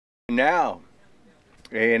Now,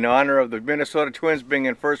 in honor of the Minnesota Twins being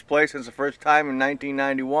in first place since the first time in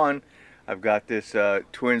 1991, I've got this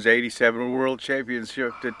Twins '87 World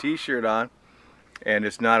Championship T-shirt on, and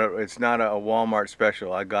it's not a Walmart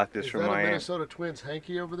special. I got this from my aunt. Is that a Minnesota Twins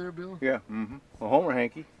hanky over there, Bill? Yeah, a Homer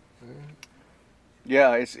hanky.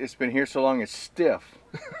 Yeah, it's been here so long it's stiff.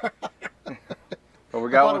 But we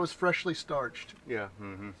got I thought it was freshly starched. Yeah,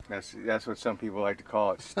 that's what some people like to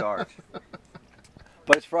call it, starch.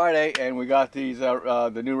 But it's Friday, and we got these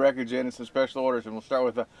the new records in and some special orders, and we'll start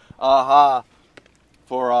with the Aha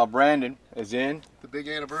for Brandon is in. The big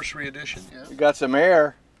anniversary edition. Yeah. We got some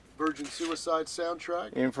Air. Virgin Suicide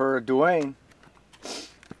soundtrack. In for Dwayne.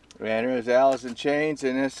 And there's Alice in Chains,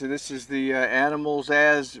 and this is the Animals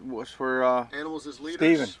as was for Animals as Leaders.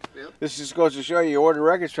 Steven. Yep. This just goes to show you order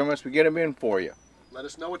records from us, we get them in for you. Let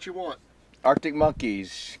us know what you want. Arctic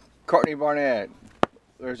Monkeys, Courtney Barnett.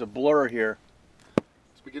 There's a Blur here.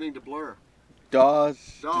 It's beginning to blur. Dawes,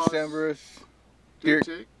 Decemberists.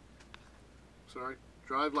 Sorry.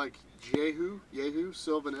 Drive Like Jehu,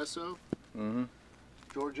 Sylvan Esso.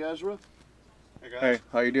 George Ezra. Hey guys. Hey,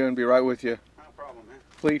 how you doing? Be right with you. No problem, man.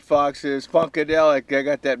 Fleet Foxes, Funkadelic. I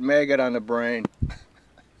got that maggot on the brain.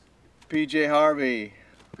 PJ Harvey.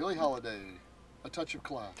 Billie Holiday. A Touch of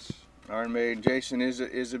Class. Iron Maiden, Jason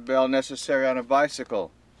Isabel, Necessary on a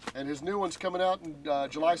Bicycle. And his new one's coming out on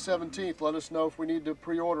July 17th. Let us know if we need to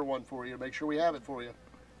pre-order one for you. Make sure we have it for you.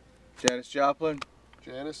 Janis Joplin.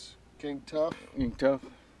 Janice, King Tough. King Tough.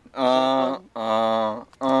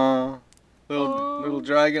 Little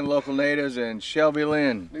Dragon, Local Natives, and Shelby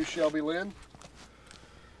Lynn. New Shelby Lynn.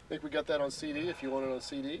 I think we got that on CD if you want it on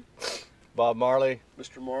CD. Bob Marley.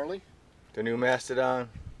 Mr. Marley. The new Mastodon.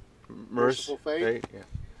 Merciful Fate. Yeah.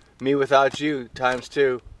 Me Without You,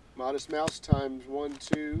 ×2. Modest Mouse,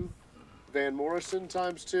 ×1, 2. Van Morrison,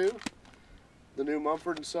 ×2. The new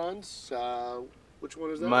Mumford & Sons. Which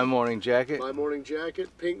one is that? My Morning Jacket. My Morning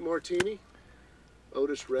Jacket. Pink Martini.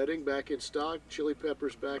 Otis Redding back in stock. Chili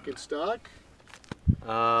Peppers back in stock.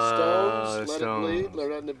 Stones,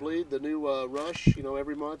 Let It Bleed. The new Rush. You know,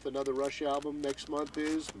 every month another Rush album. Next month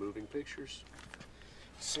is Moving Pictures.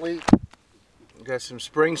 Sleep. We got some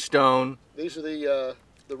Springstone. These are the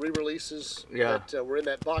re-releases that were in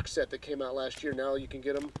that box set that came out last year. Now you can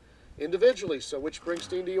get them individually. So which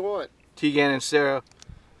Springsteen do you want? Tegan and Sarah.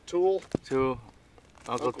 Tool.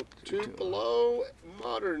 Uncle Tupelo.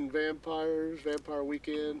 Modern Vampires. Vampire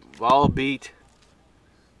Weekend. Volbeat.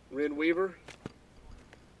 Ren Weaver.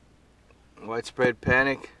 Widespread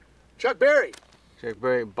Panic. Chuck Berry.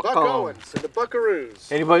 Buck Owens and the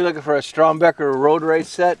Buckaroos. Anybody looking for a Strombecker road race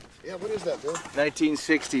set? Yeah, what is that, Bill?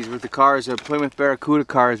 1960s with the cars, the Plymouth Barracuda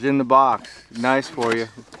cars in the box. Nice for you.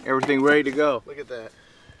 Everything ready to go. Look at that.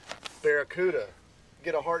 Barracuda.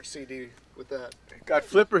 Get a Heart CD with that. Got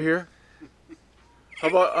Flipper here. How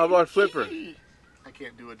about Flipper? I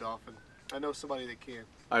can't do a dolphin. I know somebody that can.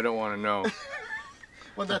 I don't want to know.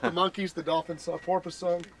 Wasn't that the Monkeys, the Dolphin song, Porpoise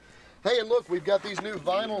song? Hey, and look, we've got these new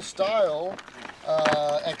vinyl style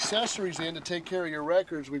accessories in to take care of your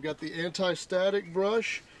records. We've got the anti-static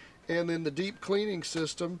brush and then the deep cleaning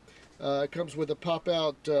system. It comes with a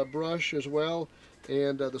pop-out brush as well,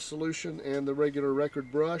 and the solution and the regular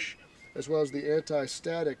record brush, as well as the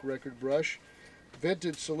anti-static record brush.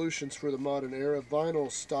 Vintage solutions for the modern era,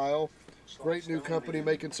 vinyl style. Great new company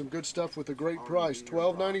making some good stuff with a great price.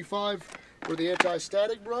 $12.95 for the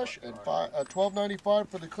anti-static brush and $12.95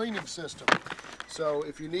 for the cleaning system. So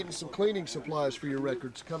if you're needing some cleaning supplies for your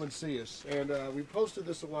records, come and see us. And we posted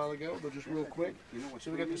this a while ago, but just real quick.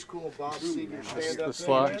 So we got this cool Bob Seger stand up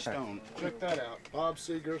there. Check that out. Bob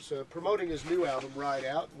Seger's promoting his new album, Ride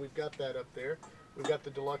Out. We've got that up there. We've got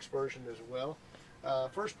the deluxe version as well.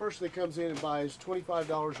 First person that comes in and buys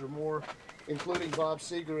 $25 or more, including Bob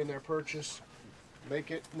Seger in their purchase,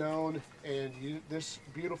 make it known, and this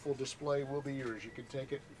beautiful display will be yours. You can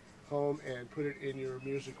take it home and put it in your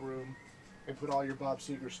music room and put all your Bob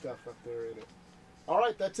Seger stuff up there in it. All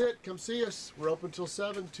right, that's it. Come see us. We're open till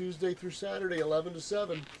 7, Tuesday through Saturday, 11 to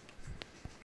 7.